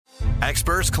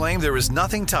Experts claim there is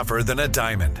nothing tougher than a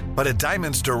diamond. But at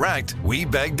Diamonds Direct, we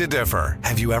beg to differ.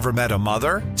 Have you ever met a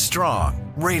mother?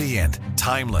 Strong, radiant,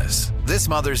 timeless. This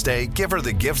Mother's Day, give her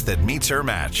the gift that meets her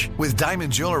match. With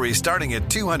diamond jewelry starting at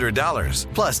 $200.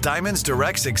 Plus Diamonds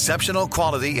Direct's exceptional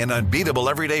quality and unbeatable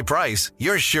everyday price,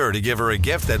 you're sure to give her a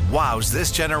gift that wows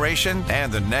this generation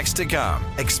and the next to come.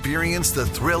 Experience the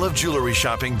thrill of jewelry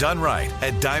shopping done right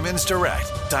at Diamonds Direct.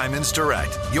 Diamonds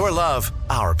Direct. Your love,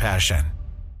 our passion.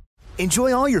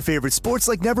 Enjoy all your favorite sports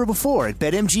like never before at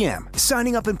BetMGM.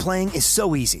 Signing up and playing is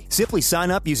so easy. Simply sign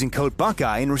up using code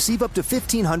Buckeye and receive up to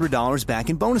 $1,500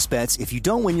 back in bonus bets if you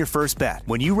don't win your first bet.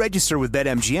 When you register with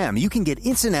BetMGM, you can get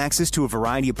instant access to a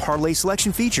variety of parlay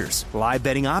selection features, live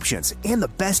betting options, and the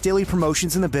best daily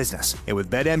promotions in the business. And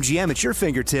with BetMGM at your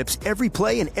fingertips, every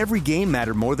play and every game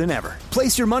matter more than ever.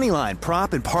 Place your moneyline,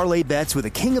 prop, and parlay bets with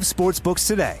the king of sportsbooks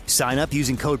today. Sign up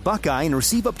using code Buckeye and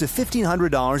receive up to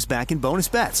 $1,500 back in bonus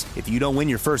bets if you don't win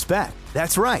your first bet.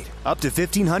 That's right, up to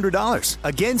 $1,500.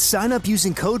 Again, sign up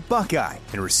using code Buckeye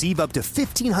and receive up to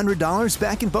 $1,500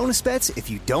 back in bonus bets if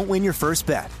you don't win your first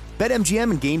bet.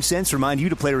 BetMGM and GameSense remind you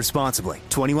to play responsibly.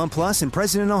 21 plus and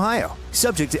present in Ohio.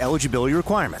 Subject to eligibility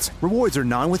requirements. Rewards are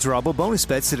non-withdrawable bonus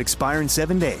bets that expire in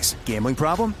 7 days. Gambling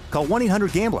problem? Call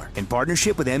 1-800-GAMBLER in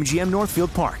partnership with MGM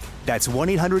Northfield Park. That's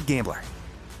 1-800-GAMBLER.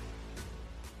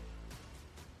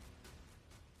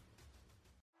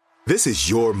 This is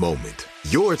your moment,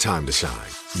 your time to shine,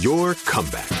 your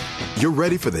comeback. You're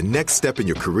ready for the next step in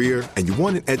your career, and you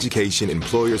want an education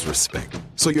employers respect.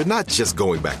 So you're not just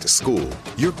going back to school,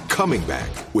 you're coming back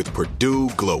with Purdue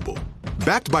Global.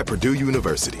 Backed by Purdue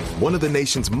University, one of the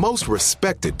nation's most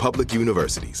respected public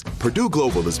universities, Purdue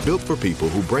Global is built for people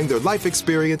who bring their life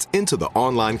experience into the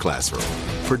online classroom.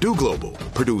 Purdue Global,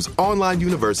 Purdue's online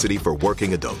university for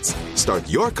working adults. Start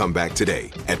your comeback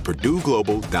today at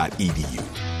purdueglobal.edu.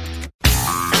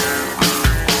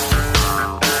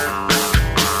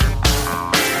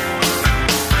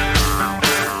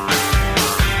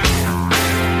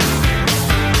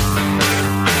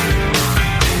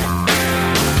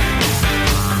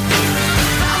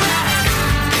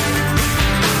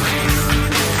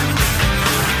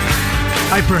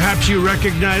 Hi, perhaps you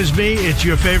recognize me. It's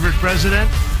your favorite president.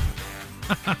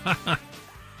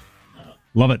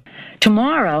 Love it.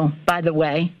 Tomorrow, by the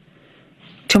way,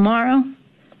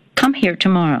 come here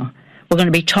tomorrow. We're going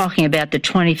to be talking about the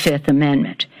 25th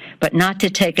Amendment, but not to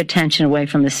take attention away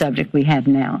from the subject we have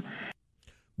now.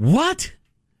 What?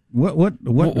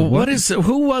 What is?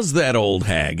 Who was that old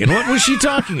hag, and what was she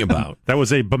talking about? That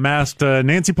was a bemasked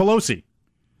Nancy Pelosi.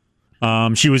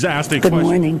 She was asked a question. Good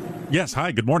morning. Yes,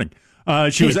 hi, good morning.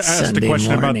 She was asked Sunday a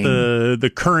question morning. About the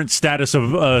current status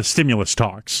of stimulus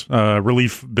talks,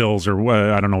 relief bills, or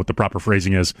I don't know what the proper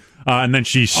phrasing is. And then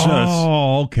she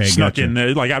snuck gotcha.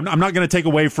 in. Like, I'm not going to take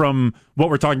away from what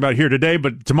we're talking about here today,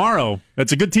 but tomorrow,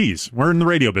 that's a good tease. We're in the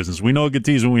radio business. We know a good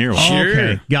tease when we hear one. Sure.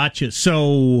 Okay, gotcha.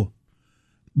 So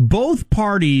both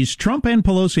parties, Trump and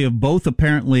Pelosi, have both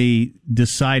apparently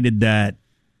decided that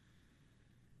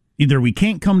either we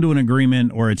can't come to an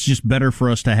agreement or it's just better for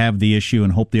us to have the issue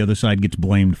and hope the other side gets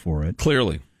blamed for it.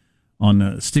 Clearly. On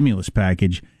the stimulus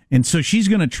package. And so she's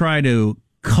going to try to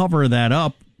cover that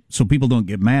up so people don't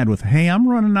get mad with, hey, I'm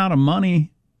running out of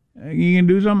money. You can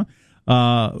do something?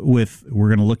 We're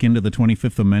going to look into the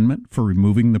 25th Amendment for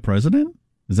removing the president?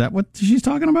 Is that what she's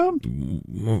talking about?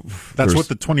 That's what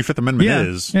the 25th Amendment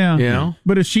is. Yeah.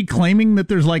 But is she claiming that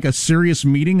there's like a serious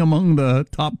meeting among the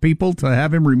top people to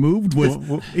have him removed?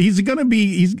 He's going to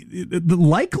be, the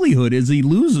likelihood is he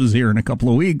loses here in a couple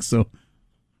of weeks. So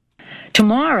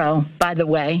tomorrow, by the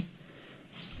way,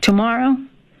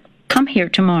 come here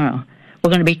tomorrow. We're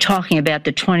going to be talking about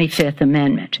the 25th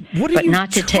Amendment, but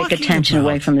not to take attention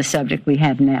away from the subject we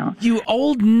have now. You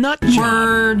old nut job.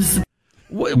 Words.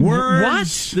 What?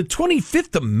 The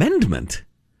 25th Amendment?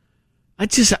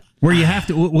 Where you have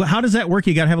to, how does that work?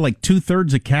 You got to have like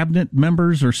 2/3 of cabinet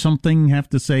members or something have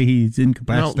to say he's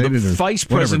incapacitated. No, the vice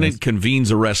president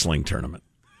convenes a wrestling tournament.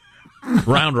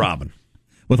 Round robin.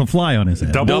 With a fly on his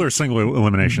head. Double or single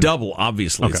elimination? Double,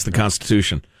 obviously. Okay. It's the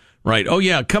Constitution. Right. Oh,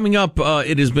 yeah. Coming up,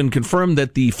 it has been confirmed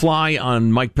that the fly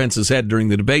on Mike Pence's head during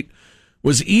the debate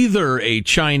was either a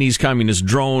Chinese communist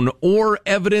drone or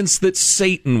evidence that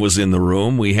Satan was in the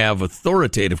room. We have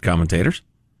authoritative commentators.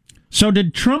 So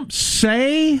did Trump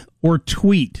say or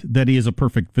tweet that he is a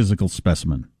perfect physical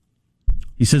specimen?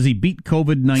 He says he beat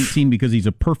COVID-19 because he's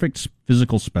a perfect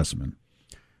physical specimen.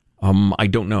 I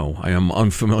don't know. I am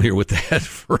unfamiliar with that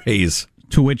phrase.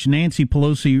 To which Nancy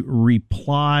Pelosi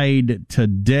replied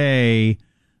today,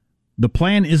 The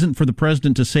plan isn't for the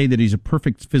president to say that he's a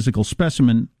perfect physical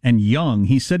specimen and young.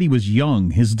 He said he was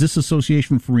young. His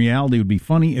disassociation from reality would be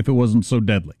funny if it wasn't so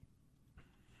deadly.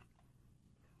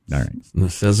 All right.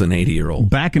 This says an 80-year-old.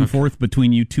 Back and forth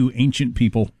between you two ancient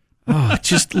people. Oh,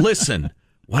 just listen.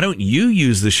 Why don't you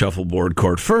use the shuffleboard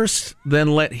court first, then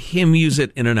let him use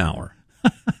it in an hour?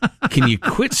 Can you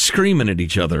quit screaming at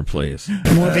each other, please?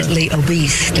 Morbidly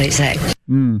obese, they say.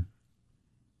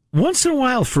 Once in a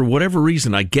while, for whatever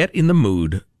reason, I get in the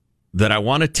mood that I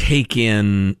want to take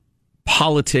in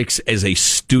politics as a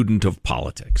student of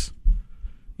politics.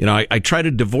 You know, I try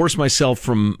to divorce myself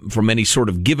from any sort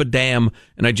of give a damn,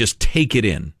 and I just take it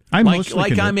in. I'm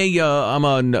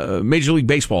a Major League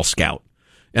Baseball scout,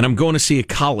 and I'm going to see a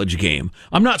college game.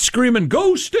 I'm not screaming,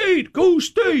 "Go State! Go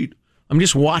State!" I'm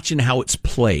just watching how it's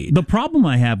played. The problem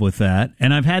I have with that,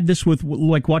 and I've had this with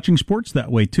like watching sports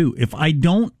that way too, if I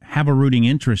don't have a rooting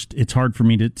interest, it's hard for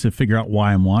me to figure out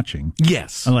why I'm watching.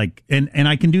 Yes. And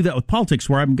I can do that with politics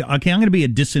where I'm going to be a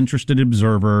disinterested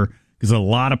observer because a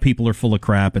lot of people are full of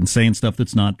crap and saying stuff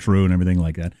that's not true and everything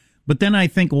like that. But then I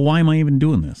think, well, why am I even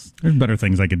doing this? There's better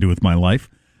things I could do with my life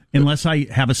unless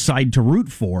I have a side to root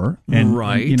for. And,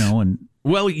 right.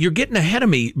 Well, you're getting ahead of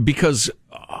me because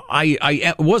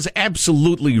I was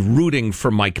absolutely rooting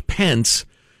for Mike Pence,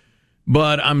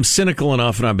 but I'm cynical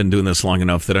enough, and I've been doing this long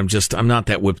enough that I'm not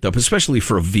that whipped up, especially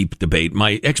for a Veep debate.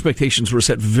 My expectations were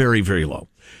set very, very low.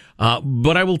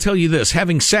 But I will tell you this,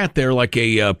 having sat there like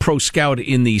a pro scout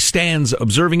in the stands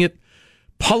observing it,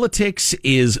 politics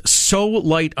is so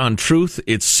light on truth.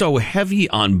 It's so heavy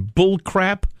on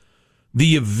bullcrap.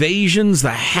 The evasions, the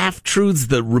half-truths,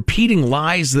 the repeating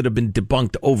lies that have been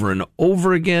debunked over and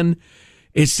over again.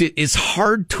 It's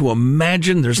hard to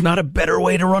imagine. There's not a better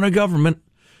way to run a government.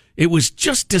 It was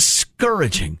just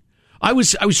discouraging. I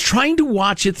was trying to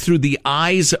watch it through the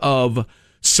eyes of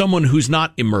someone who's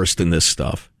not immersed in this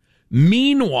stuff.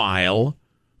 Meanwhile,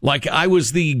 like I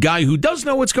was the guy who does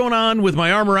know what's going on with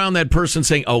my arm around that person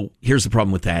saying, "Oh, here's the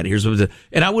problem with that.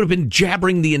 And I would have been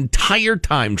jabbering the entire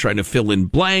time trying to fill in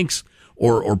blanks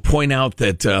or point out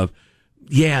that,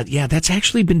 that's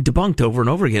actually been debunked over and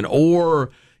over again.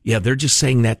 Or, they're just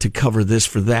saying that to cover this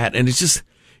for that. And it's just,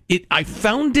 I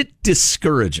found it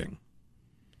discouraging.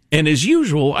 And as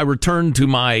usual, I returned to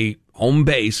my home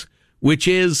base, which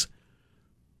is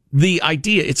the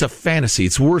idea. It's a fantasy.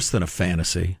 It's worse than a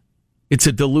fantasy. It's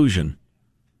a delusion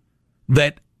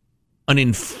that an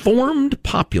informed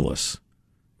populace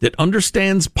that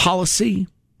understands policy,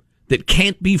 that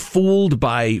can't be fooled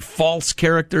by false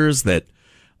characters, that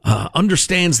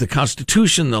understands the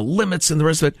Constitution, the limits, and the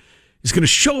rest of it, is going to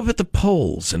show up at the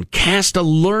polls and cast a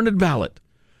learned ballot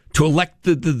to elect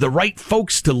the right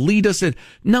folks to lead us.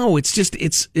 No,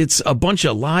 it's a bunch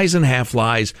of lies and half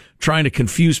lies trying to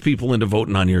confuse people into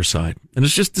voting on your side, and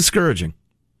it's just discouraging.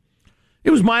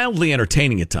 It was mildly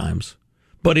entertaining at times,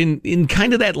 but in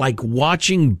kind of that like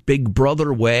watching Big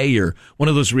Brother way, or one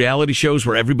of those reality shows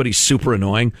where everybody's super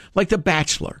annoying, like The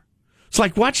Bachelor. It's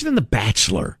like watching The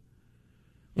Bachelor,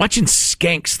 watching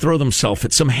skanks throw themselves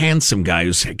at some handsome guy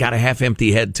who's got a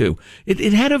half-empty head too.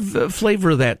 It had a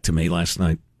flavor of that to me last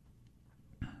night.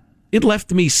 It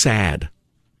left me sad.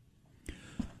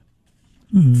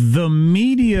 The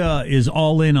media is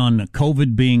all in on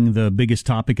COVID being the biggest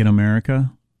topic in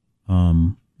America.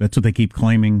 That's what they keep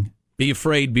claiming. Be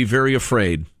afraid. Be very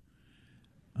afraid.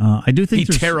 I do think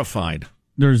be terrified.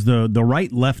 There's the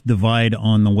right-left divide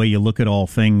on the way you look at all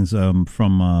things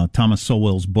from Thomas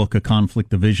Sowell's book, A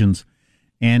Conflict of Visions.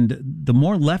 And the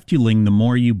more left you lean, the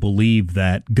more you believe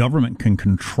that government can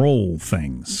control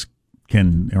things,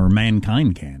 or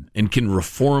mankind can. And can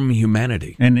reform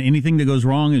humanity. And anything that goes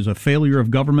wrong is a failure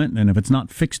of government, and if it's not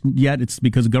fixed yet, it's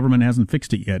because government hasn't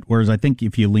fixed it yet. Whereas I think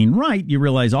if you lean right, you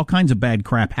realize all kinds of bad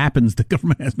crap happens the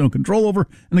government has no control over,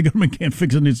 and the government can't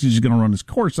fix it, and it's just going to run its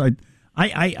course.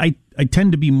 I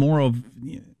tend to be more of,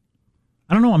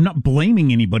 I don't know, I'm not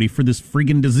blaming anybody for this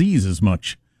friggin' disease as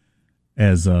much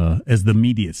as the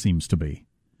media seems to be.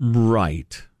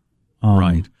 Right.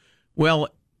 Right. Well,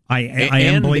 I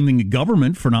am blaming the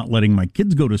government for not letting my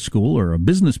kids go to school or a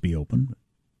business be open.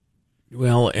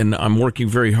 Well, and I'm working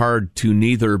very hard to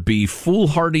neither be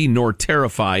foolhardy nor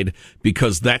terrified,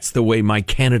 because that's the way my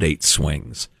candidate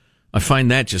swings. I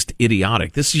find that just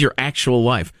idiotic. This is your actual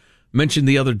life. Mentioned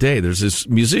the other day, there's this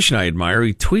musician I admire.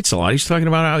 He tweets a lot. He's talking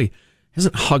about how he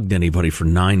hasn't hugged anybody for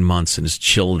 9 months and his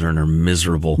children are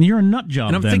miserable. You're a nut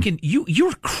job. And I'm thinking,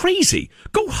 you're crazy.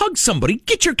 Go hug somebody.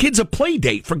 Get your kids a play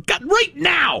date for God, right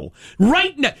now.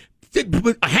 Right now.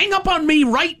 Hang up on me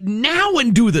right now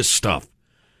and do this stuff.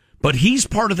 But he's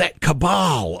part of that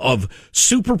cabal of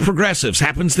super progressives,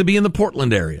 happens to be in the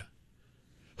Portland area,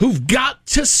 who've got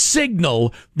to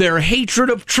signal their hatred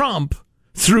of Trump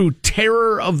through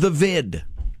terror of the vid.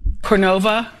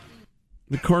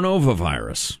 The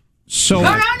coronavirus. So,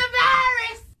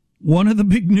 one of the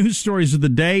big news stories of the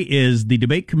day is the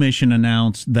debate commission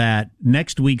announced that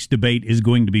next week's debate is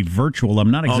going to be virtual. I'm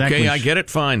not exactly Okay, I get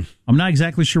it. Fine. I'm not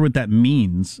exactly sure what that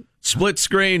means. Split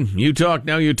screen. You talk,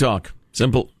 now you talk.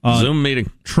 Simple. Zoom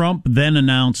meeting. Trump then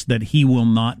announced that he will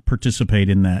not participate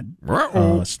in that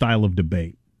style of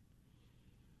debate.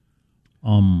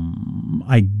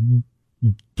 I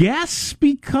guess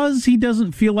because he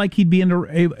doesn't feel like he'd be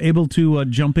able to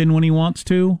jump in when he wants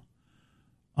to.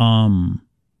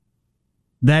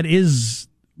 That is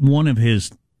one of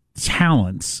his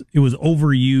talents. It was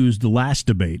overused the last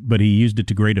debate, but he used it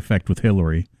to great effect with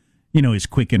Hillary. You know, his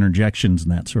quick interjections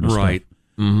and that sort of right. stuff.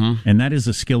 Mm-hmm. And that is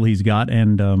a skill he's got.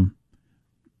 And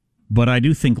but I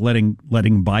do think letting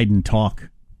Biden talk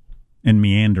and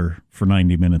meander for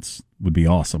 90 minutes would be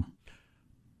awesome.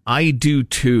 I do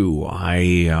too.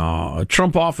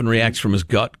 Trump often reacts from his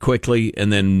gut quickly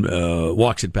and then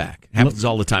walks it back. Happens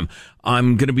all the time.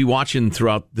 I'm going to be watching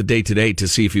throughout the day today to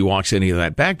see if he walks any of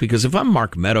that back, because if I'm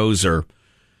Mark Meadows or,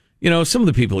 some of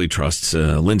the people he trusts,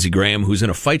 Lindsey Graham, who's in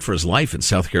a fight for his life in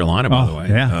South Carolina, by the way.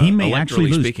 Yeah, he may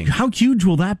actually lose. Speaking. How huge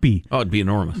will that be? Oh, it'd be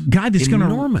enormous. The guy that's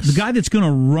going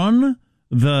to run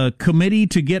the committee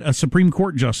to get a Supreme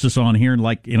Court justice on here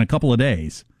in a couple of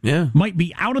days. Yeah, might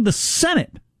be out of the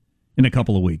Senate in a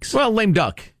couple of weeks. Well, lame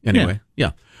duck, anyway.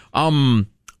 Yeah.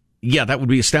 Yeah, that would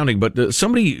be astounding. But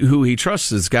somebody who he trusts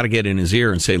has got to get in his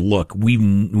ear and say, look,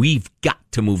 we've got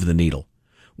to move the needle.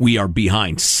 We are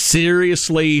behind.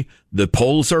 Seriously, the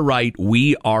polls are right.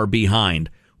 We are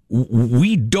behind.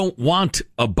 We don't want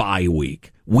a bye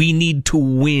week. We need to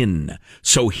win.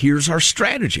 So here's our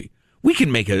strategy. We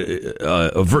can make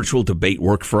a virtual debate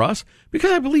work for us,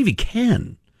 because I believe he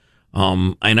can.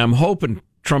 And I'm hoping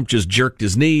Trump just jerked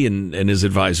his knee and his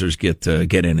advisors get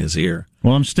in his ear.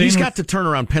 Well, He's got to turn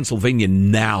around Pennsylvania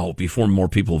now before more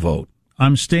people vote.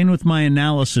 I'm staying with my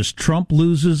analysis. Trump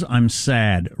loses, I'm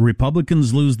sad.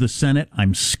 Republicans lose the Senate,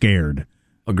 I'm scared.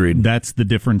 Agreed. That's the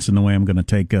difference in the way I'm going to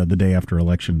take the day after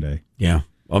Election Day. Yeah.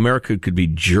 America could be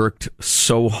jerked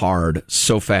so hard,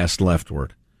 so fast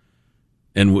leftward,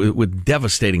 and with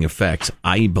devastating effects,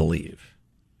 I believe.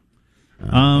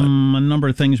 A number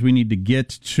of things we need to get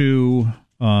to.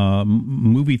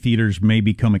 Movie theaters may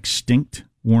become extinct,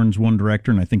 warns one director,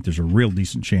 and I think there's a real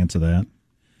decent chance of that.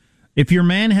 If your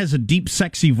man has a deep,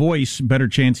 sexy voice, better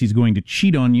chance he's going to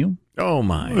cheat on you. Oh,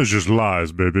 my. It's just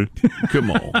lies, baby.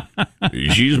 Come on.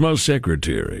 She's my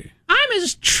secretary. I'm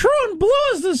as true and blue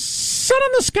as the sun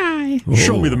in the sky. Oh.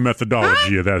 Show me the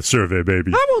methodology of that survey,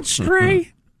 baby. I won't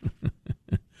stray.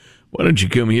 Why don't you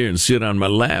come here and sit on my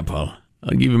lap? I'll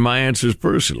give you my answers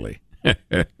personally.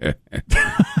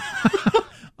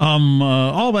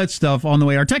 All that stuff on the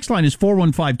way. Our text line is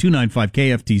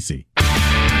 415-295-KFTC.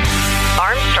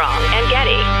 Armstrong and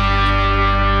Getty.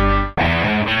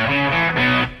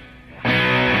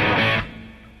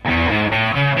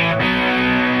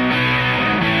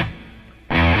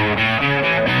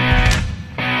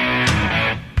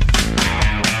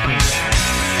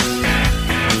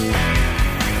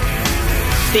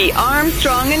 The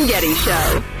Armstrong and Getty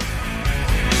Show.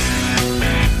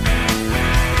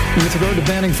 With regard to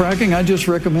banning fracking, I just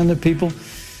recommend that people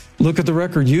look at the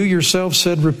record. You yourself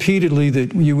said repeatedly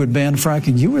that you would ban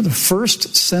fracking. You were the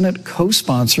first Senate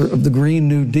co-sponsor of the Green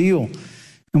New Deal.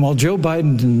 And while Joe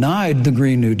Biden denied the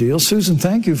Green New Deal, Susan,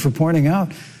 thank you for pointing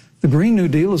out the Green New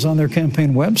Deal is on their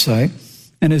campaign website.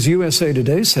 And as USA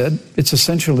Today said, it's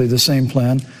essentially the same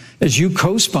plan as you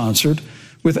co-sponsored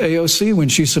with AOC when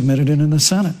she submitted it in the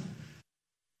Senate.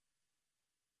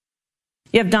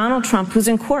 You have Donald Trump, who's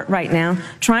in court right now,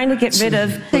 trying to get rid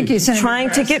of the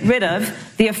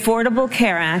Affordable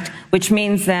Care Act, which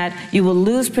means that you will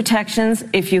lose protections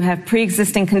if you have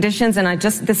pre-existing conditions. And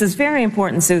this is very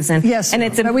important, Susan. Yes, and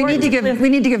it's important. We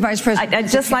need to give Vice President. I'd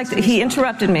just like to, he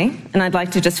interrupted me, and I'd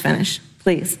like to just finish,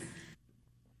 please.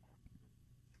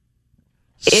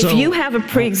 If you have a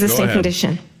pre-existing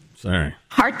condition,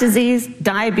 heart disease,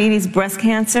 diabetes, breast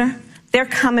cancer, they're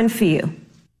coming for you.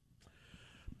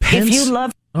 Pence, if you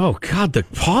love... Oh, God, the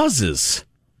pauses.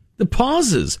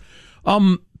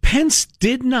 Pence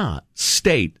did not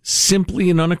state simply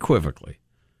and unequivocally,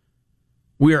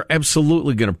 we are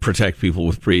absolutely going to protect people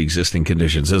with pre-existing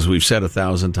conditions, as we've said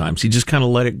 1,000 times. He just kind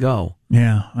of let it go.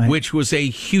 Yeah. Which was a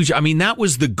huge... that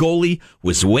was the goalie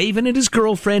was waving at his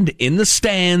girlfriend in the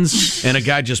stands, and a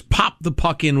guy just popped the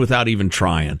puck in without even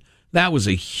trying. That was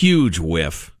a huge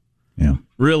whiff. Yeah.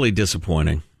 Really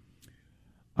disappointing.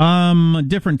 A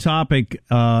different topic.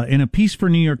 In a piece for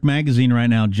New York Magazine right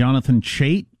now, Jonathan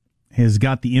Chait has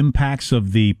got the impacts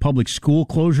of the public school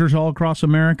closures all across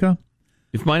America.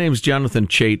 If my name's Jonathan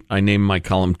Chait, I name my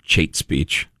column Chait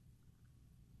Speech.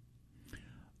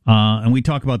 And we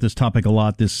talk about this topic a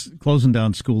lot. This closing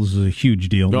down schools is a huge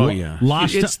deal. Oh, yeah.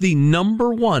 It's the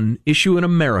number one issue in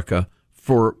America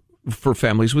for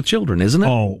families with children, isn't it?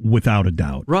 Oh, without a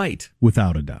doubt. Right.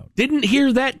 Without a doubt. Didn't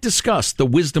hear that discussed, the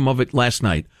wisdom of it last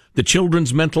night. The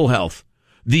children's mental health,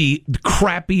 the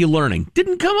crappy learning.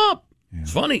 Didn't come up. Yeah.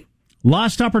 It's funny.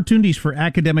 Lost opportunities for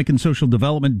academic and social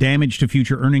development, damage to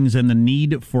future earnings, and the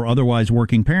need for otherwise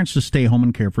working parents to stay home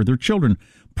and care for their children.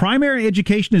 Primary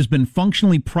education has been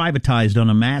functionally privatized on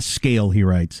a mass scale, he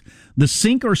writes. The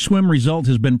sink or swim result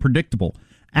has been predictable.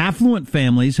 Affluent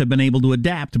families have been able to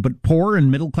adapt, but poor and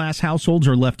middle-class households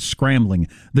are left scrambling.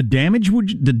 The damage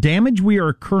we are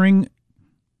incurring...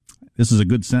 This is a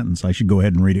good sentence. I should go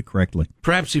ahead and read it correctly.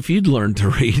 Perhaps if you'd learned to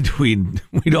read,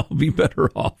 we'd all be better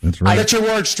off. That's right. Get your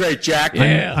words straight, Jack.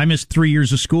 Yeah. I missed 3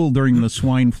 years of school during the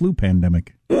swine flu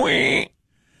pandemic. The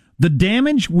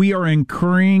damage we are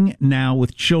incurring now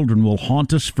with children will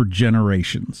haunt us for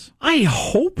generations. I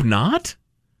hope not.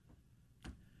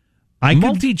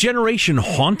 Multi-generation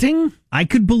haunting? I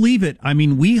could believe it. I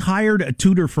mean, we hired a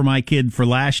tutor for my kid for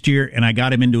last year, and I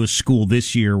got him into a school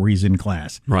this year where he's in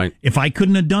class. Right. If I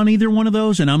couldn't have done either one of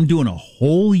those, and I'm doing a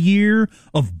whole year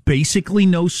of basically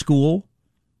no school,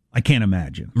 I can't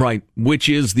imagine. Right, which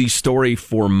is the story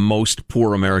for most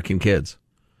poor American kids,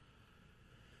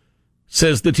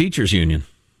 says the teachers union.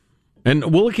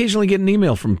 And we'll occasionally get an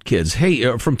email from kids.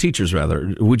 Hey, from teachers,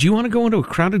 rather. Would you want to go into a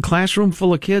crowded classroom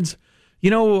full of kids? You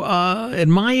know, at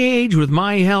my age, with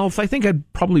my health, I think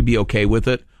I'd probably be okay with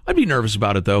it. I'd be nervous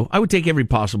about it, though. I would take every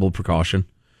possible precaution.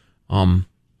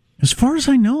 As far as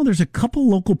I know, there's a couple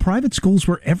local private schools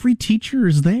where every teacher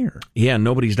is there. Yeah,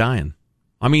 nobody's dying.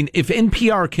 I mean, if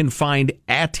NPR can find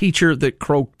a teacher that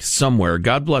croaked somewhere,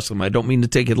 God bless them, I don't mean to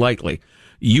take it lightly,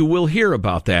 you will hear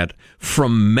about that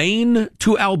from Maine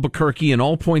to Albuquerque and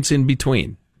all points in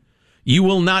between. You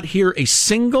will not hear a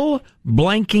single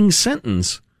blanking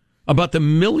sentence about the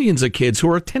millions of kids who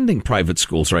are attending private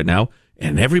schools right now,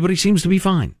 and everybody seems to be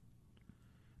fine.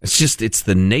 It's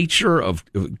the nature of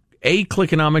A,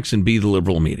 clickonomics, and B, the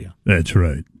liberal media. That's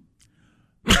right.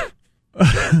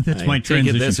 That's my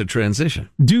transition. That's a transition.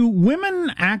 Do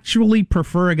women actually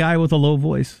prefer a guy with a low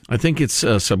voice? I think it's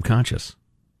subconscious.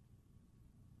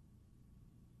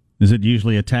 Is it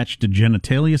usually attached to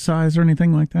genitalia size or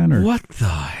anything like that? Or? What the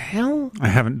hell? I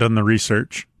haven't done the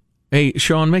research. Hey,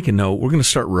 Sean, make a note. We're going to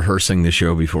start rehearsing the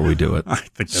show before we do it. I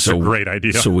think that's a great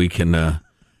idea. So we can... I'm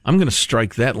going to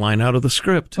strike that line out of the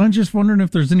script. I'm just wondering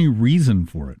if there's any reason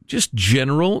for it. Just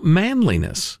general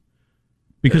manliness.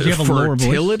 Because you have a lower voice?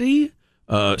 Fertility,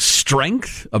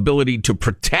 strength, ability to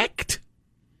protect.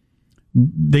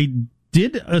 They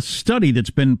did a study that's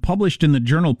been published in the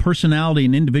journal Personality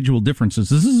and Individual Differences.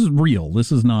 This is real.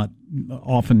 This is not...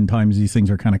 Oftentimes these things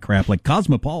are kind of crap, like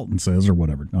Cosmopolitan says or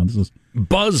whatever. No, this is...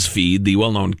 BuzzFeed, the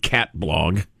well-known cat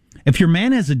blog. If your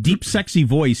man has a deep, sexy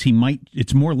voice,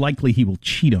 it's more likely he will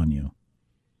cheat on you.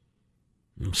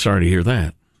 I'm sorry to hear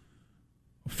that.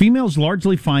 Females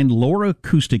largely find lower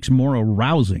acoustics more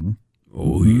arousing,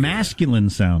 masculine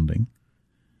sounding.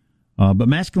 But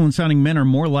masculine-sounding men are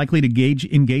more likely to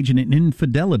engage in an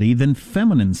infidelity than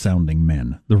feminine-sounding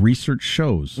men, the research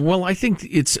shows. Well, I think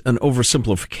it's an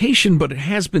oversimplification, but it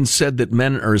has been said that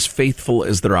men are as faithful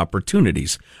as their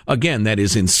opportunities. Again, that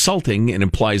is insulting and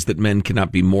implies that men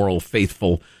cannot be moral,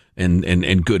 faithful,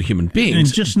 and good human beings. And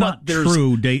it's just not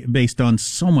true based on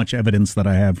so much evidence that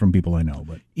I have from people I know.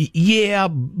 But yeah,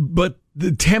 but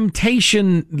the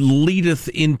temptation leadeth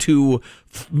into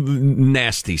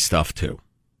nasty stuff, too.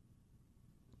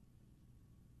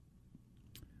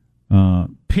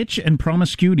 Pitch and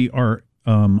promiscuity are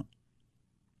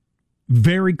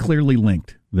very clearly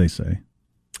linked, they say.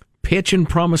 Pitch and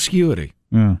promiscuity.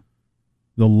 Yeah.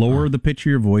 The lower the pitch of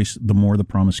your voice, the more the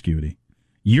promiscuity.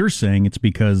 You're saying it's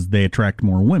because they attract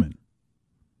more women.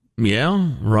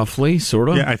 Yeah, roughly, sort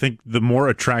of. Yeah, I think the more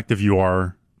attractive you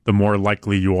are, the more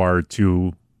likely you are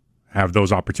to have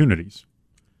those opportunities.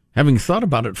 Having thought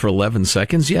about it for 11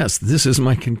 seconds, yes, this is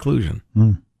my conclusion.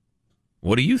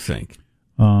 What do you think?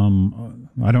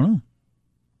 I don't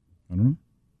know.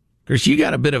 Because you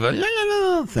got a bit of a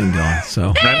thing going.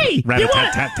 So, hey,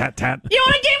 rat-a-tat-tat-tat-tat. You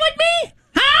want to get with me?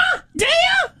 Huh? Do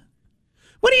you?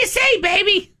 What do you say,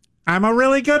 baby? I'm a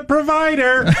really good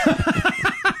provider.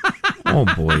 Oh,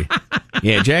 boy.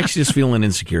 Yeah, Jack's just feeling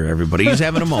insecure, everybody. He's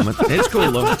having a moment. It's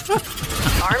cool, though.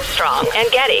 Armstrong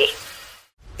and Getty.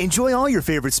 Enjoy all your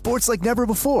favorite sports like never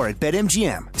before at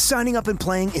BetMGM. Signing up and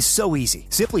playing is so easy.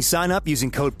 Simply sign up using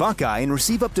code Buckeye and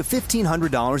receive up to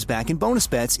 $1,500 back in bonus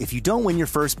bets if you don't win your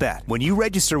first bet. When you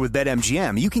register with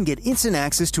BetMGM, you can get instant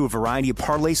access to a variety of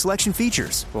parlay selection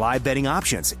features, live betting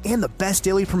options, and the best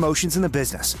daily promotions in the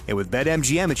business. And with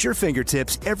BetMGM at your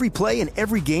fingertips, every play and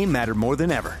every game matter more than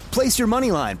ever. Place your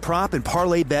moneyline, prop, and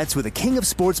parlay bets with the king of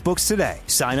sportsbooks today.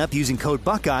 Sign up using code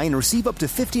Buckeye and receive up to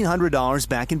 $1,500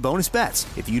 back in bonus bets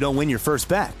if you don't win your first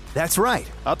bet. That's right,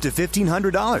 up to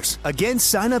 $1,500. Again,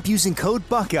 sign up using code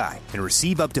Buckeye and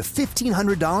receive up to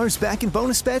 $1,500 back in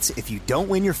bonus bets if you don't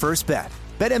win your first bet.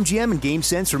 BetMGM and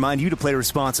GameSense remind you to play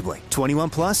responsibly. 21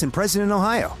 plus and present in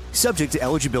Ohio. Subject to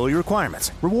eligibility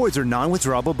requirements. Rewards are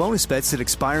non-withdrawable bonus bets that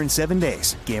expire in 7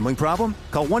 days. Gambling problem?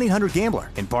 Call 1-800-GAMBLER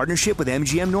in partnership with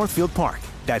MGM Northfield Park.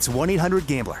 That's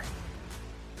 1-800-GAMBLER.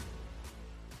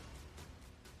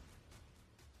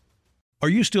 Are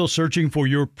you still searching for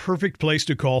your perfect place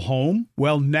to call home?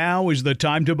 Well, now is the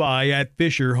time to buy at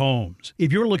Fisher Homes.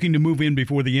 If you're looking to move in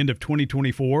before the end of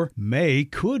 2024, May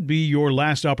could be your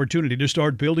last opportunity to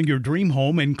start building your dream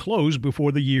home and close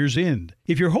before the year's end.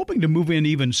 If you're hoping to move in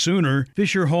even sooner,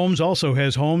 Fisher Homes also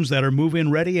has homes that are move-in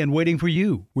ready and waiting for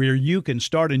you, where you can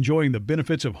start enjoying the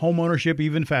benefits of homeownership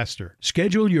even faster.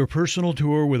 Schedule your personal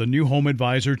tour with a new home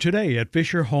advisor today at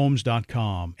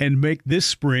FisherHomes.com and make this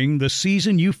spring the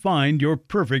season you find your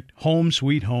perfect home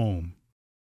sweet home.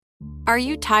 Are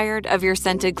you tired of your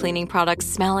scented cleaning products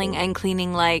smelling and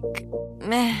cleaning like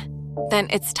meh? Then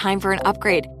it's time for an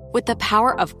upgrade with the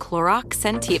power of Clorox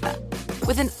Scentiva.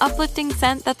 With an uplifting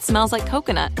scent that smells like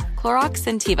coconut, Clorox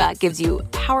Scentiva gives you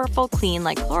powerful clean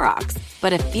like Clorox,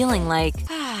 but a feeling like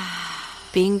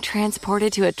being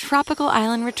transported to a tropical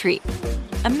island retreat.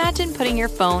 Imagine putting your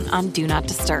phone on Do Not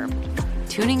Disturb,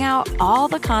 tuning out all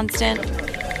the constant,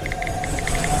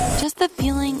 just the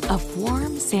feeling of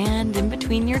warm sand in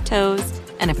between your toes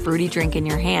and a fruity drink in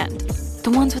your hand.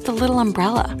 The ones with the little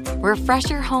umbrella.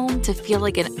 Refresh your home to feel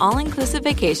like an all-inclusive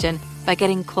vacation by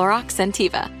getting Clorox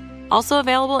Scentiva. Also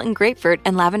available in grapefruit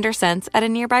and lavender scents at a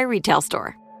nearby retail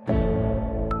store.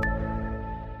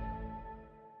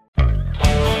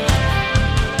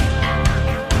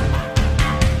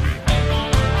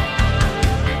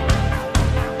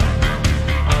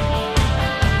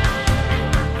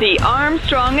 The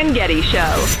Armstrong and Getty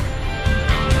Show.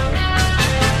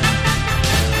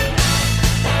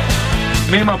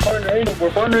 Me and my partner, we're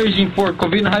fundraising for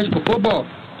Covina High School football,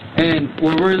 and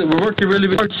we're working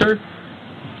really hard, sir.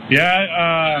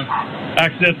 Yeah,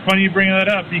 actually, that's funny you bring that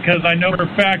up because I know for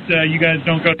a fact you guys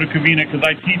don't go to Covina because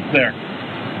I teach there.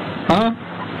 Huh?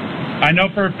 I know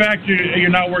for a fact you're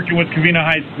not working with Covina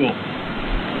High School.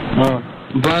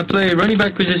 But I play running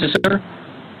back position, sir.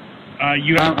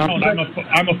 You have known.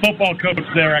 I'm a football coach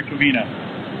there at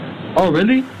Covina. Oh,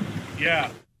 really? Yeah.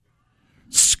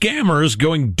 Scammers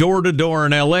going door to door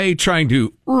in L.A. trying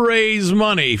to raise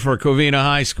money for Covina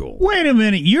High School. Wait a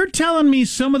minute. You're telling me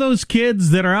some of those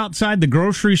kids that are outside the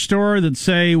grocery store that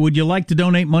say, would you like to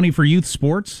donate money for youth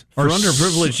sports? For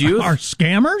underprivileged youth? Are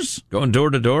scammers? Going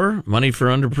door to door, money for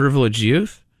underprivileged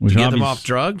youth? To get them off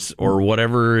drugs or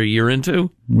whatever you're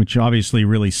into? Which obviously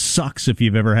really sucks if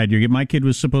you've ever had your... My kid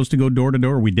was supposed to go door to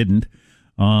door. We didn't.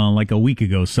 Like a week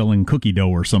ago, selling cookie dough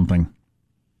or something.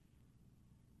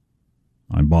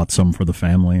 I bought some for the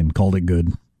family and called it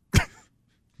good.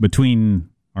 Between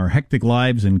our hectic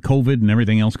lives and COVID and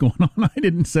everything else going on, I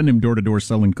didn't send him door to door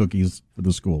selling cookies for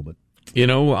the school. But you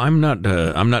know, I'm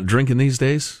not drinking these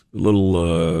days. A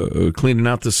little cleaning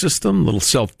out the system, a little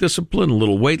self-discipline, a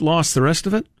little weight loss, the rest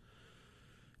of it.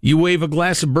 You wave a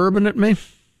glass of bourbon at me,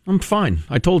 I'm fine.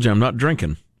 I told you I'm not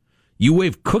drinking. You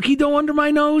wave cookie dough under my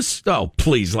nose? Oh,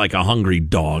 please, like a hungry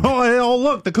dog. Oh,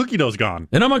 look, the cookie dough's gone.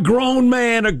 And I'm a grown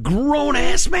man, a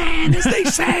grown-ass man, as they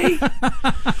say.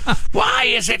 Why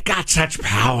has it got such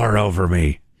power over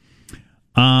me?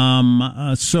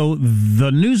 So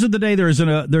the news of the day, there's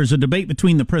a debate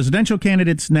between the presidential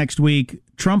candidates next week,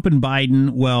 Trump and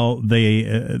Biden. Well,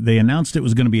 they announced it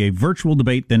was going to be a virtual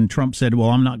debate. Then Trump said, well,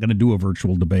 I'm not going to do a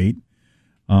virtual debate.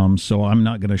 So I'm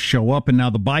not going to show up. And now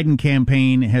the Biden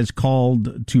campaign has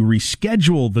called to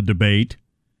reschedule the debate,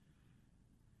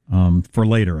 for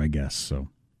later, I guess. So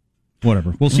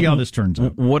whatever. We'll see how this turns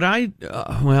out. I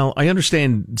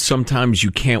understand sometimes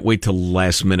you can't wait till the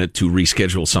last minute to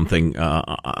reschedule something.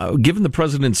 Given the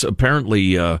president's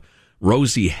apparently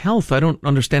rosy health, I don't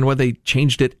understand why they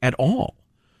changed it at all.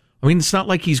 I mean, it's not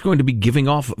like he's going to be giving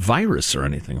off virus or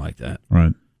anything like that.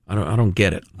 Right. I don't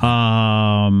get it.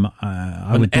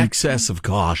 I would excess of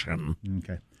caution.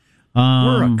 Okay.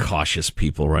 We're a cautious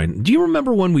people, right? Do you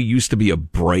remember when we used to be a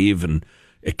brave and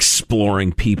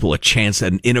exploring people,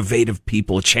 an innovative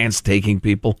people, a chance-taking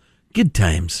people. Good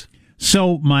times.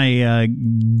 So my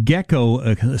gecko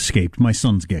escaped, my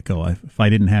son's gecko. If I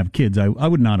didn't have kids, I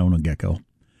would not own a gecko.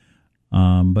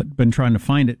 But been trying to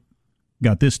find it.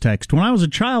 Got this text. When I was a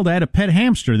child, I had a pet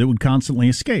hamster that would constantly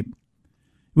escape.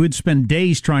 We would spend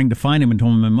days trying to find him until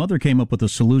my mother came up with a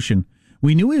solution.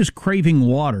 We knew he was craving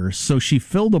water, so she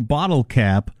filled a bottle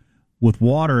cap with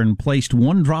water and placed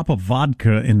 1 drop of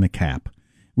vodka in the cap.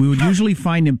 We would usually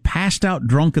find him passed out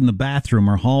drunk in the bathroom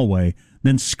or hallway,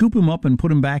 then scoop him up and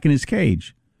put him back in his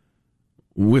cage.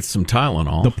 With some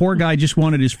Tylenol. The poor guy just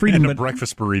wanted his freedom. And a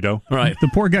breakfast burrito. Right. The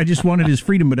poor guy just wanted his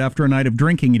freedom, but after a night of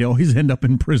drinking, he'd always end up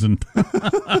in prison.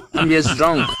 I'm just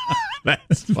drunk.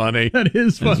 That's funny. That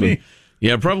is funny.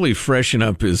 Yeah, probably freshen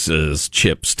up his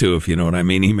chips, too, if you know what I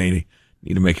mean. He may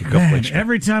need to make a couple of chips.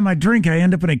 Every time I drink, I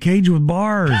end up in a cage with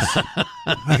bars.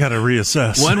 I got to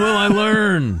reassess. When will I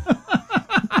learn?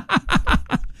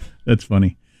 That's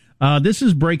funny. This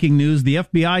is breaking news. The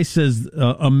FBI says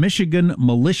a Michigan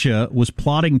militia was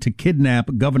plotting to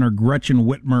kidnap Governor Gretchen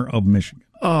Whitmer of Michigan.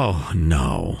 Oh,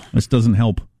 no. This doesn't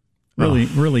help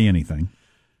really anything.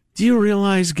 Do you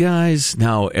realize, guys,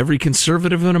 now every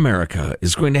conservative in America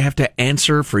is going to have to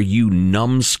answer for you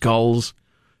numbskulls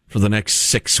for the next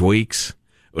 6 weeks?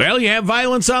 Well, you have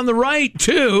violence on the right,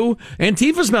 too.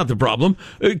 Antifa's not the problem.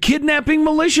 Kidnapping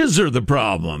militias are the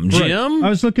problem, Jim. Right. I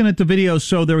was looking at the video.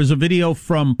 So there was a video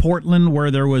from Portland where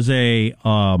there was a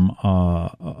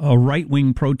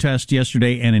right-wing protest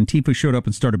yesterday, and Antifa showed up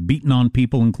and started beating on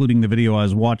people, including the video I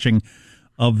was watching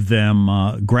of them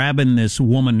grabbing this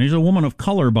woman. There's a woman of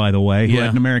color, by the way, who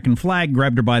had an American flag,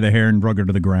 grabbed her by the hair and drug her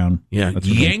to the ground. Yeah,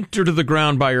 yanked her to the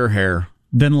ground by her hair.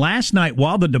 Then last night,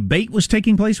 while the debate was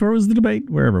taking place, where was the debate?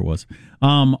 Wherever it was.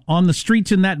 On the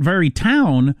streets in that very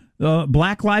town,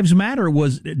 Black Lives Matter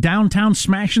was downtown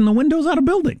smashing the windows out of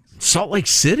buildings. Salt Lake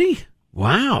City?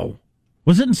 Wow.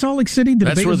 Was it in Salt Lake City?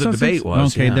 That's where the debate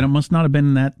was. Okay, then it must not have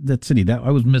been in that city. I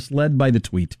was misled by the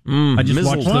tweet. I just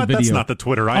watched the video. That's not the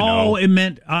Twitter I know. Oh, it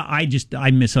meant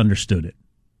I misunderstood it.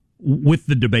 With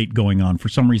the debate going on, for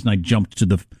some reason I jumped to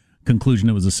the conclusion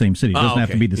it was the same city. It doesn't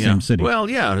have to be the same city. Well,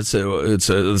 yeah, it's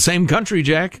the same country,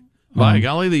 Jack. By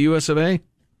golly, the US of A.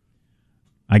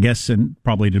 I guess, and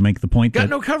probably to make the point got that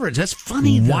no coverage. That's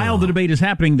funny, though. While the debate is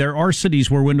happening, there are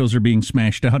cities where windows are being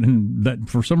smashed out, and that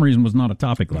for some reason was not a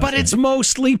topic last night. But it's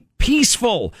mostly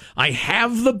peaceful. I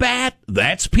have the bat.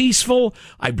 That's peaceful.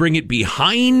 I bring it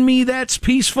behind me. That's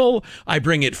peaceful. I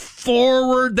bring it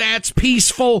forward. That's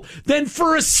peaceful. Then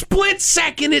for a split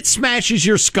second, it smashes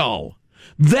your skull.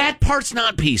 That part's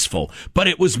not peaceful, but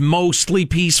it was mostly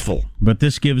peaceful. But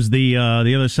this gives the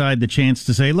other side the chance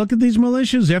to say, look at these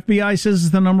militias. FBI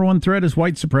says the number one threat is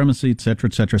white supremacy, et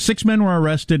cetera, et cetera. 6 men were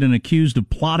arrested and accused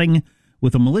of plotting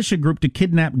with a militia group to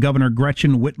kidnap Governor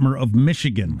Gretchen Whitmer of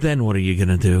Michigan. Then what are you going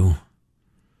to do?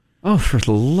 Oh, for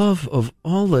the love of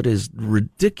all that is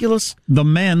ridiculous. The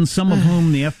men, some of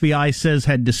whom the FBI says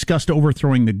had discussed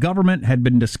overthrowing the government, had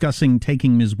been discussing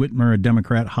taking Ms. Whitmer, a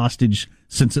Democrat, hostage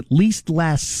since at least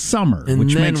last summer,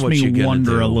 which makes me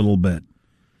wonder a little bit.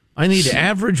 I need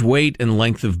average weight and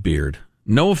length of beard.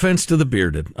 No offense to the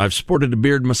bearded. I've sported a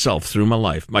beard myself through my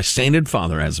life. My sainted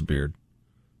father has a beard.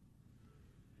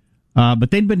 But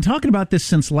they'd been talking about this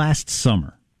since last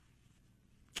summer.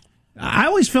 I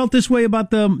always felt this way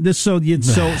about this, so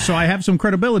I have some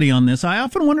credibility on this. I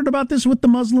often wondered about this with the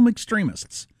Muslim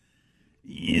extremists.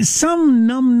 Some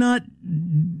numbnut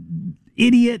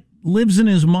idiot lives in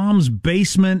his mom's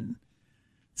basement,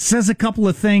 says a couple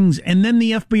of things, and then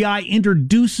the FBI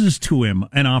introduces to him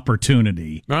an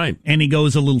opportunity. Right. And he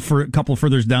goes a couple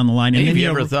furthers down the line. Hey, have you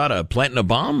ever thought of planting a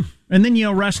bomb? And then you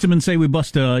arrest him and say, we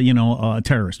bust a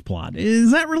terrorist plot.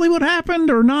 Is that really what happened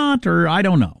or not? Or I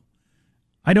don't know.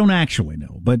 I don't actually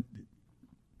know, but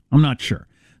I'm not sure.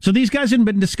 So these guys hadn't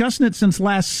been discussing it since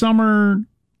last summer.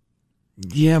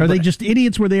 Yeah, Are they just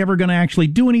idiots? Were they ever going to actually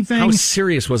do anything? How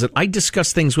serious was it? I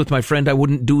discuss things with my friends that I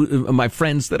wouldn't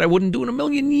do in a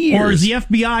million years. Or is the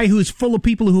FBI, who's full of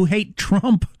people who hate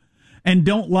Trump and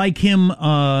don't like him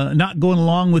not going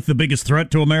along with the biggest threat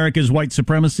to America's white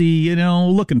supremacy,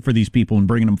 looking for these people and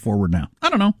bringing them forward now? I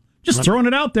don't know. Just throwing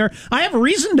it out there. I have a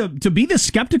reason to be this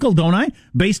skeptical, don't I?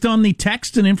 Based on the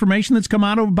text and information that's come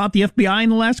out about the FBI in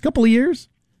the last couple of years?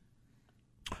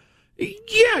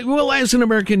 Yeah, well, as an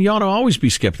American, you ought to always be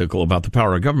skeptical about the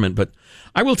power of government. But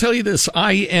I will tell you this.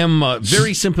 I am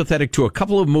very sympathetic to a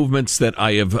couple of movements that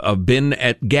I have been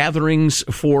at gatherings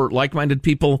for like-minded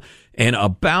people, and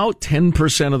about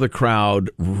 10% of the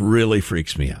crowd really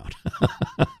freaks me out.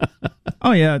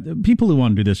 Oh, yeah. People who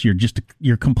want to do this,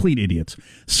 you're complete idiots.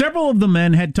 Several of the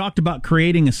men had talked about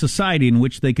creating a society in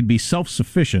which they could be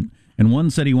self-sufficient. And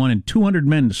one said he wanted 200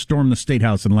 men to storm the State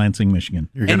House in Lansing, Michigan.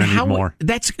 You're going to need more.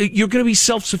 You're going to be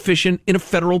self-sufficient in a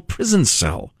federal prison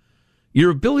cell.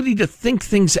 Your ability to think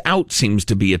things out seems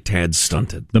to be a tad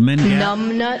stunted. The men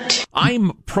Numbnut.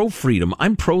 I'm pro-freedom.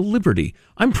 I'm pro-liberty.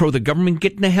 I'm pro the government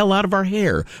getting the hell out of our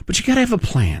hair. But you got to have a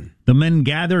plan. The men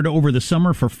gathered over the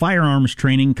summer for firearms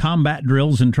training, combat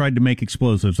drills, and tried to make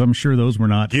explosives. I'm sure those were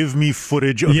not... Give me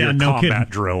footage of your combat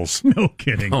drills. No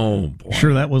kidding. Oh, boy.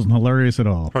 Sure, that wasn't hilarious at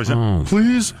all.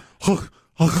 Please?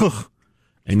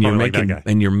 And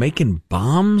you're making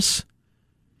bombs?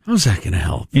 How's that going to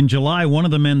help? In July, one of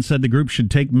the men said the group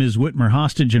should take Ms. Whitmer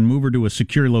hostage and move her to a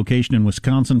secure location in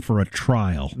Wisconsin for a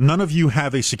trial. None of you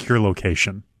have a secure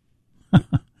location.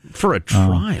 For a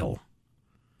trial?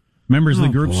 Members of the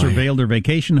group surveilled her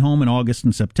vacation home in August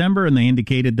and September, and they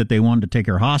indicated that they wanted to take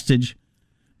her hostage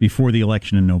before the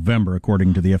election in November,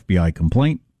 according to the FBI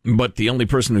complaint. But the only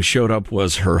person who showed up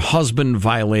was her husband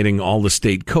violating all the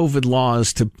state COVID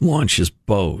laws to launch his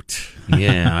boat.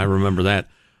 Yeah, I remember that.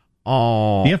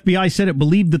 Oh. The FBI said it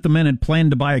believed that the men had planned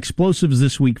to buy explosives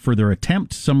this week for their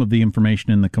attempt. Some of the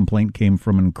information in the complaint came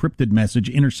from an encrypted message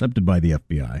intercepted by the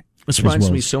FBI. This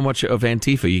reminds me so much of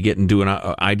Antifa. You get into an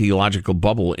ideological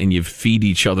bubble and you feed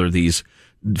each other these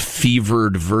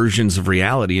fevered versions of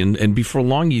reality. And before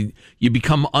long, you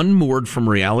become unmoored from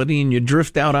reality and you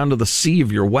drift out onto the sea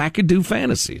of your wackadoo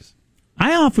fantasies.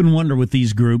 I often wonder with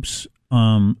these groups,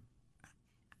 how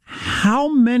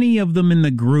many of them in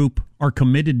the group are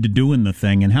committed to doing the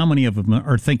thing, and how many of them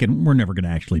are thinking, we're never going to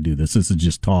actually do this. This is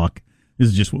just talk. This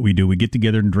is just what we do. We get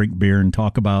together and drink beer and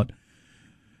talk about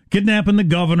kidnapping the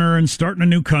governor and starting a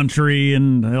new country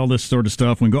and all this sort of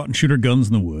stuff. We go out and shoot our guns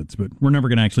in the woods, but we're never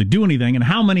going to actually do anything. And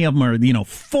how many of them are,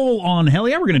 full on, hell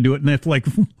yeah, we're going to do it. And if,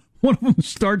 one of them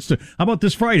starts to, how about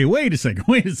this Friday? Wait a second.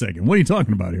 What are you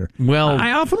talking about here? Well,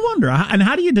 I often wonder, and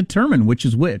how do you determine which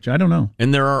is which? I don't know.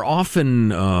 And there are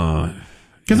often...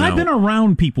 Because I've been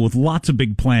around people with lots of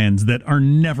big plans that are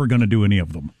never going to do any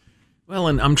of them. Well,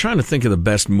 and I'm trying to think of the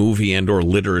best movie and or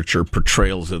literature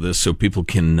portrayals of this so people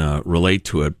can relate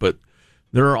to it. But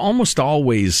there are almost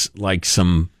always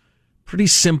some pretty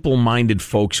simple-minded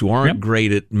folks who aren't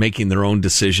great at making their own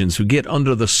decisions, who get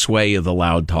under the sway of the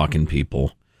loud-talking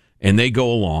people. And they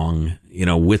go along,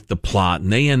 with the plot,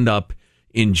 and they end up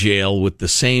in jail with the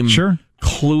same...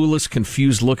 clueless,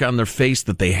 confused look on their face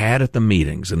that they had at the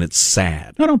meetings, and it's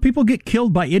sad. No, people get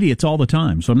killed by idiots all the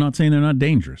time, so I'm not saying they're not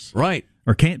dangerous. Right.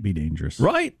 Or can't be dangerous.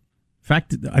 Right. In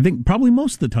fact, I think probably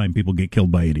most of the time people get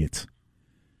killed by idiots.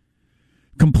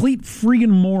 Complete friggin'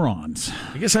 morons.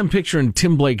 I guess I'm picturing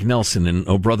Tim Blake Nelson in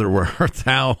Oh Brother, Where Art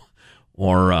Thou?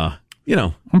 Or,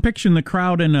 I'm picturing the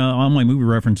crowd, and all my movie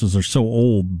references are so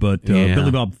old, but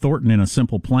Billy Bob Thornton in A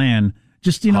Simple Plan...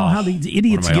 Just, how these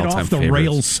idiots get off the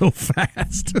rails so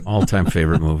fast. All-time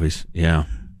favorite movies, yeah.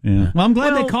 Well, I'm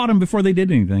glad they caught him before they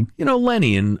did anything.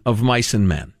 Lenny in Of Mice and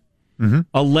Men. Mm-hmm.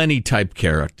 A Lenny-type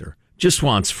character. Just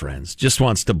wants friends. Just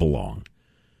wants to belong.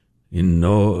 And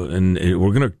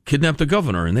we're going to kidnap the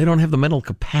governor, and they don't have the mental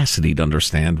capacity to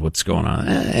understand what's going on.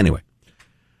 Anyway.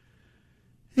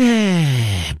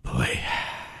 Boy.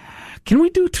 Can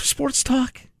we do sports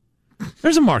talk?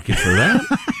 There's a market for that.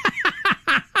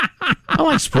 I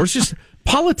like sports. Just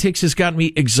politics has got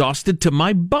me exhausted to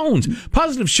my bones.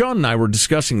 Positive Sean and I were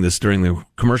discussing this during the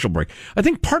commercial break. I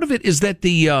think part of it is that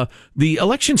the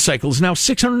election cycle is now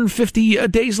 650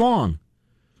 days long.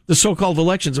 The so-called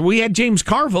elections. We had James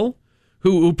Carville,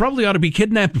 who probably ought to be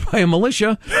kidnapped by a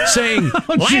militia, saying,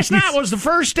 last night was the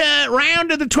first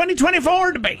round of the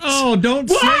 2024 debates. Oh, don't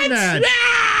say that.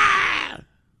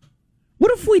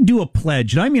 What if we do a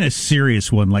pledge, and I mean a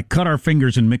serious one, like cut our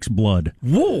fingers and mix blood?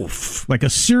 Woof. Like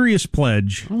a serious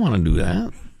pledge. I want to do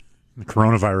that. The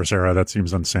coronavirus era, that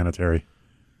seems unsanitary.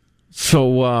 So,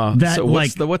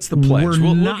 what's the pledge?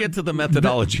 We'll get to the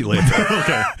methodology later.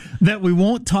 Okay. That we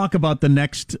won't talk about the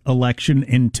next election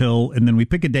and then we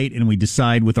pick a date and we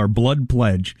decide with our blood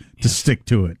pledge to stick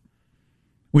to it.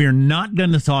 We are not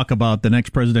going to talk about the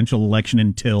next presidential election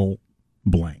until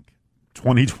blank.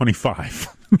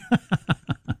 2025.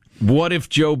 What if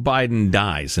Joe Biden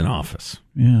dies in office?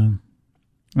 Yeah.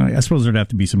 I suppose there'd have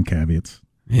to be some caveats.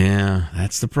 Yeah,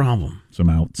 that's the problem. Some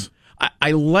outs.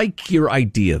 I like your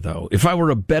idea, though. If I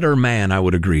were a better man, I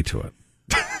would agree to it.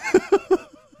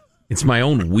 It's my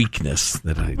own weakness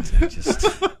that I just...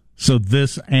 So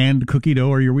this and cookie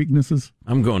dough are your weaknesses?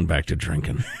 I'm going back to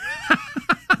drinking.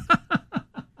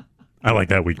 I like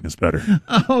that weakness better.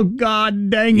 Oh, God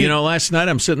dang it. You know, last night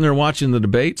I'm sitting there watching the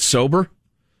debate, sober,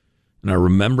 and I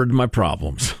remembered my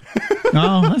problems.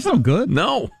 Oh, that's no good.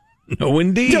 No,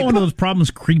 indeed. You don't want those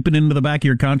problems creeping into the back of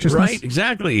your consciousness? Right,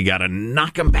 exactly. You got to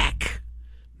knock them back.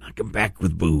 Knock them back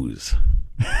with booze.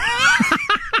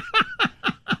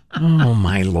 Oh,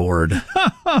 my Lord.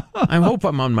 I hope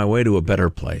I'm on my way to a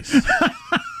better place.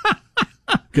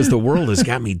 Because the world has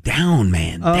got me down,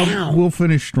 man. Down. We'll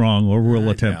finish strong, or we'll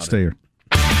attempt to stay here.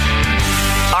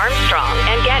 Armstrong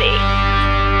and Getty.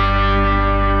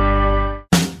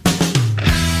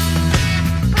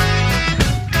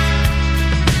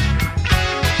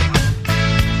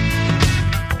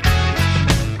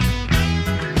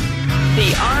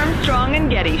 The Armstrong and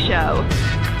Getty Show.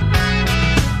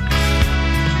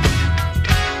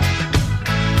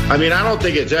 I mean, I don't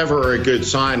think it's ever a good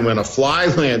sign when a fly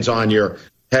lands on your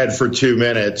head for 2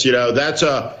 minutes. You know, that's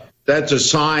a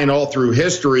sign all through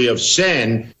history of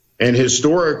sin, and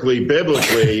historically,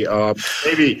 biblically,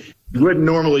 maybe you wouldn't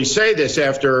normally say this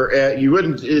after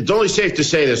it's only safe to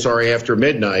say this, after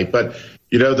midnight, but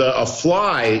you know, a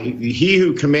fly, he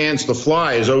who commands the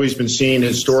fly has always been seen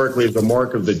historically as the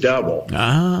mark of the devil.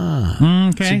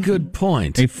 Okay. That's a good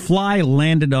point. A fly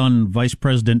landed on Vice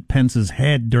President Pence's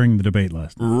head during the debate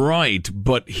last night. Right,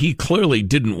 but he clearly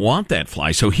didn't want that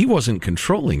fly, so he wasn't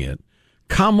controlling it.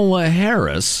 Kamala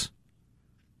Harris,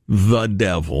 the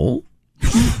devil,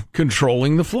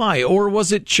 controlling the fly. Or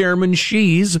was it Chairman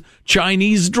Xi's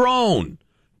Chinese drone?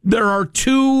 There are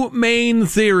two main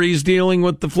theories dealing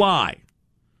with the fly.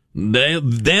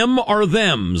 Them are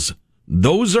thems.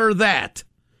 Those are that.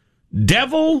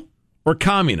 Devil or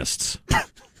communists?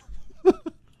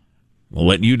 We'll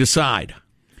let you decide.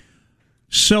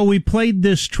 So we played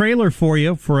this trailer for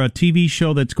you for a TV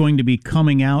show that's going to be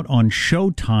coming out on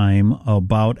Showtime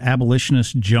about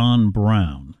abolitionist John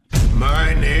Brown.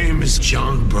 My name is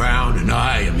John Brown, and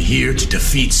I am here to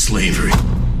defeat slavery.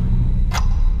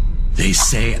 They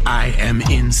say I am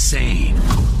insane.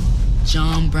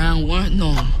 John Brown weren't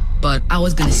normal, but I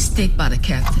was gonna stick by the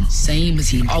captain, same as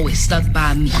he always stuck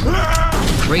by me.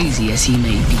 Crazy as he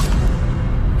may be.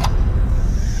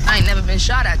 I ain't never been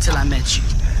shot at till I met you.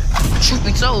 Truth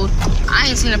be told, I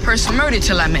ain't seen a person murdered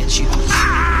till I met you.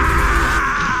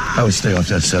 I would stay off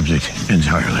that subject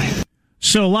entirely.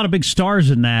 So a lot of big stars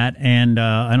in that, and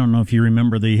I don't know if you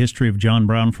remember the history of John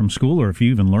Brown from school or if you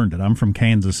even learned it. I'm from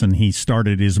Kansas, and he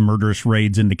started his murderous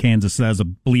raids into Kansas. As a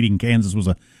bleeding Kansas was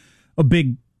a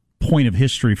big point of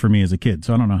history for me as a kid,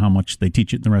 so I don't know how much they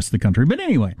teach it in the rest of the country. But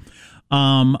anyway,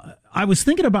 I was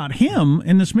thinking about him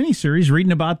in this miniseries,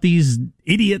 reading about these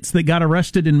idiots that got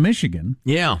arrested in Michigan.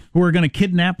 Yeah. Who are going to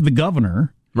kidnap the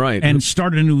governor. Right. And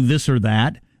start a new this or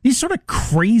that. These sort of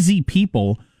crazy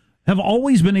people have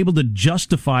always been able to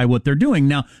justify what they're doing.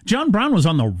 Now, John Brown was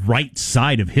on the right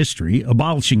side of history.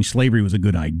 Abolishing slavery was a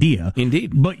good idea.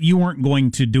 Indeed. But you weren't going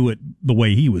to do it the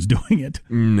way he was doing it.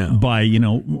 No. By,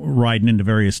 riding into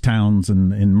various towns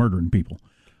and murdering people.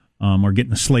 Or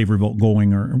getting a slave revolt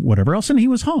going or whatever else. And he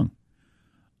was hung.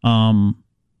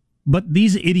 But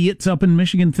these idiots up in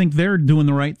Michigan think they're doing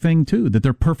the right thing, too. That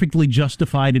they're perfectly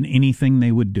justified in anything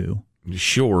they would do.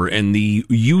 Sure, and the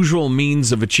usual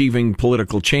means of achieving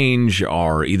political change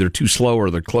are either too slow or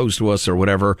they're close to us or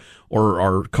whatever, or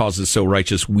our cause is so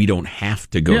righteous we don't have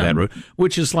to go that route,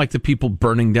 which is like the people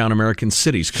burning down American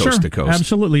cities coast to coast.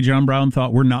 Absolutely. John Brown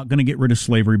thought we're not going to get rid of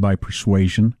slavery by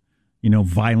persuasion.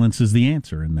 Violence is the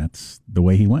answer, and that's the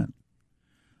way he went.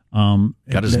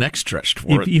 Got his neck stretched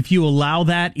for it. If you allow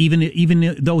that,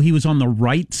 even though he was on the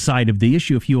right side of the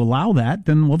issue, if you allow that,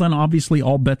 then obviously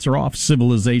all bets are off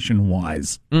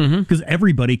civilization-wise. Because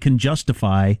everybody can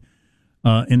justify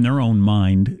in their own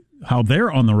mind how they're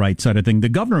on the right side of things. The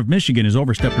governor of Michigan has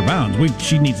overstepped her bounds.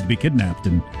 She needs to be kidnapped,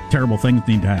 and terrible things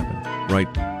need to happen. Right.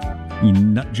 You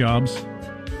nut jobs.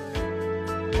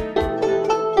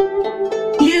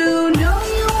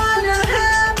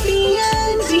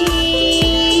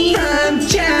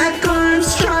 Jack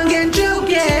Armstrong and Joe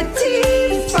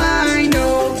Getty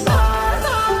final.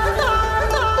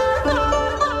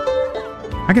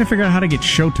 I gotta figure out how to get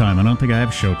Showtime. I don't think I have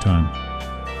Showtime.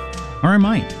 Or I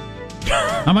might.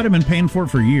 I might have been paying for it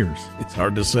for years. It's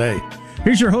hard to say.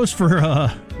 Here's your host for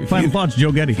Final Thoughts,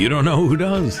 Joe Getty. You don't know who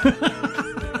does.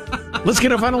 Let's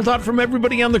get a final thought from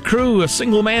everybody on the crew. A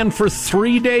single man for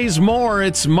 3 days more.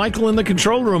 It's Michael in the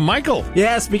control room. Michael.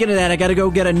 Yeah, speaking of that, I got to go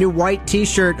get a new white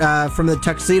T-shirt from the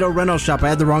Tuxedo rental shop. I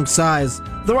had the wrong size.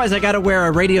 Otherwise, I got to wear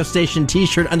a radio station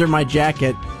T-shirt under my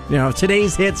jacket. You know,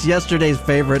 today's hits, yesterday's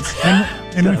favorites.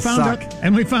 And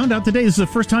we found out today this is the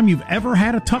first time you've ever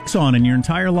had a tux on in your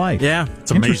entire life. Yeah,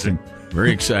 it's amazing.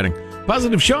 Very exciting.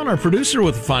 Positive Sean, our producer,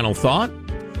 with a final thought.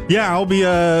 Yeah, I'll be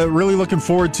really looking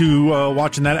forward to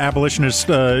watching that abolitionist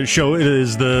show. It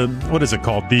is what is it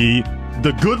called? The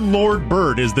Good Lord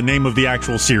Bird is the name of the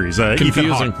actual series. Ethan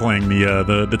Hawke playing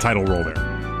the title role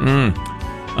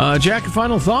there. Jack, a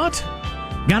final thought?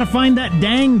 Gotta find that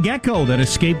dang gecko that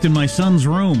escaped in my son's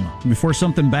room before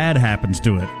something bad happens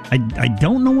to it. I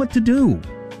don't know what to do.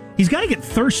 He's got to get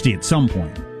thirsty at some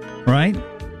point, right?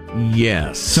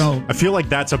 Yes. So I feel like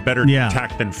that's a better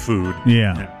tack than food.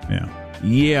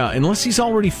 Yeah, unless he's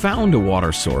already found a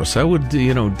water source. I would,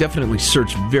 definitely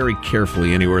search very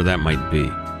carefully anywhere that might be.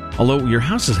 Although your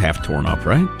house is half torn up,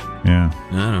 right? Yeah.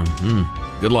 I don't know.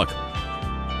 Good luck.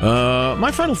 My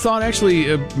final thought,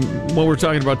 actually, when we're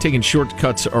talking about taking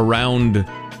shortcuts around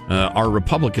our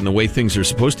republic and the way things are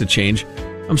supposed to change,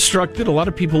 I'm struck that a lot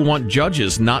of people want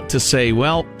judges not to say,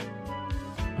 well,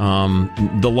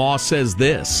 the law says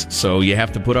this, so you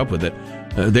have to put up with it.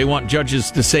 They want judges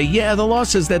to say, yeah, the law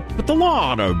says that, but the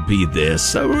law ought to be this.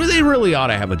 So they really ought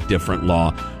to have a different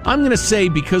law. I'm going to say,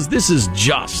 because this is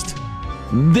just,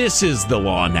 this is the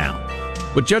law now.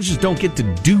 But judges don't get to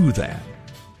do that.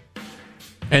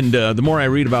 And the more I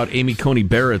read about Amy Coney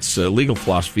Barrett's legal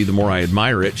philosophy, the more I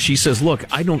admire it. She says, look,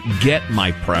 I don't get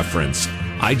my preference.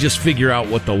 I just figure out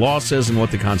what the law says and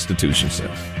what the Constitution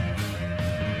says.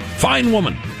 Fine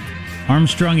woman.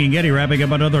 Armstrong and Getty wrapping up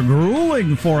another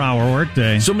grueling 4-hour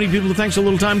workday. So many people, thanks a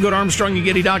little time. Go to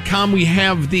ArmstrongandGetty.com. We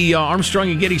have the Armstrong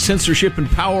and Getty Censorship and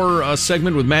Power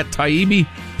segment with Matt Taibbi,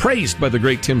 praised by the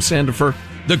great Tim Sandifer.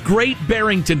 The Great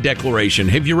Barrington Declaration.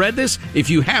 Have you read this? If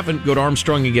you haven't, go to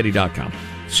ArmstrongandGetty.com.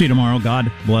 See you tomorrow.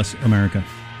 God bless America.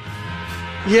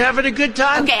 You having a good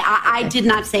time? Okay, I did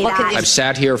not say that. I've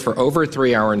sat here for over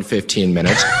 3 hours and 15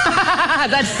 minutes.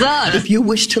 That sucks. If you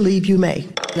wish to leave, you may.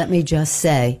 Let me just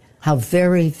say how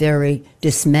very, very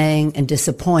dismaying and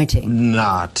disappointing.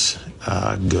 Not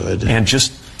good. And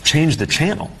just change the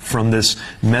channel from this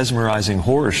mesmerizing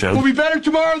horror show. We'll be better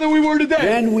tomorrow than we were today.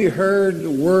 Then we heard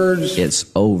the words, "It's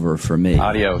over for me."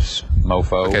 Adios,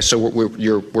 mofo. Okay, so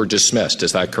we're dismissed.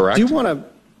 Is that correct? Do you want to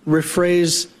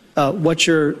rephrase what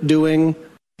you're doing?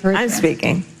 I'm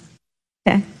speaking.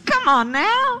 Okay. Come on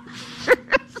now.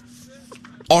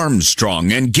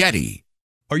 Armstrong and Getty.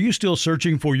 Are you still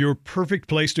searching for your perfect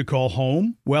place to call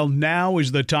home? Well, now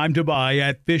is the time to buy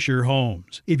at Fisher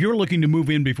Homes. If you're looking to move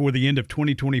in before the end of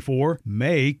 2024,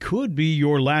 May could be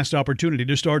your last opportunity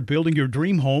to start building your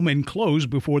dream home and close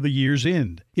before the year's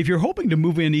end. If you're hoping to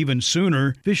move in even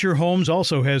sooner, Fisher Homes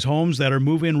also has homes that are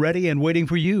move-in ready and waiting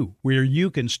for you, where you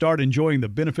can start enjoying the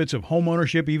benefits of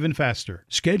homeownership even faster.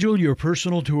 Schedule your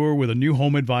personal tour with a new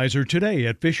home advisor today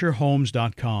at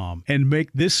FisherHomes.com and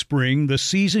make this spring the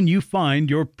season you find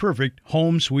your perfect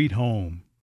home sweet home.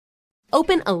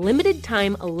 Open a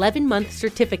limited-time 11-month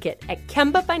certificate at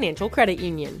Kemba Financial Credit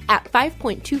Union. At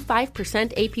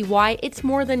 5.25% APY, it's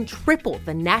more than triple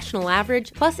the national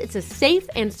average, plus it's a safe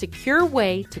and secure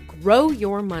way to grow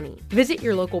your money. Visit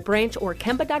your local branch or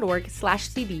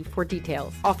kemba.org/cb for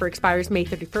details. Offer expires May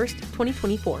 31st,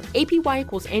 2024. APY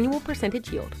equals annual percentage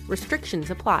yield.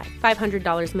 Restrictions apply.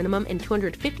 $500 minimum and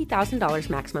 $250,000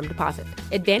 maximum deposit.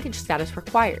 Advantage status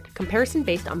required. Comparison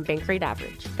based on bank rate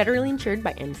average. Federally insured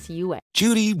by NCUA.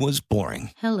 Judy was boring.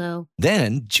 Hello.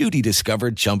 Then Judy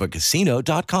discovered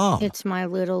ChumbaCasino.com. It's my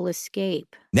little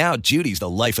escape. Now Judy's the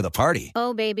life of the party.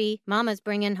 Oh, baby, mama's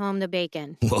bringing home the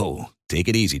bacon. Whoa, take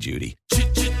it easy, Judy.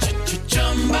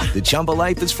 The Chumba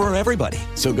life is for everybody.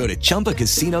 So go to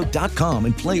ChumbaCasino.com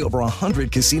and play over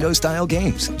 100 casino-style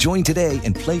games. Join today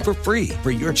and play for free for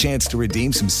your chance to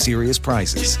redeem some serious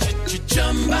prizes.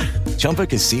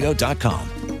 ChumbaCasino.com.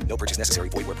 No purchase necessary.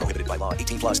 Void where prohibited by law.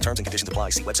 18+ terms and conditions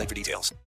apply. See website for details.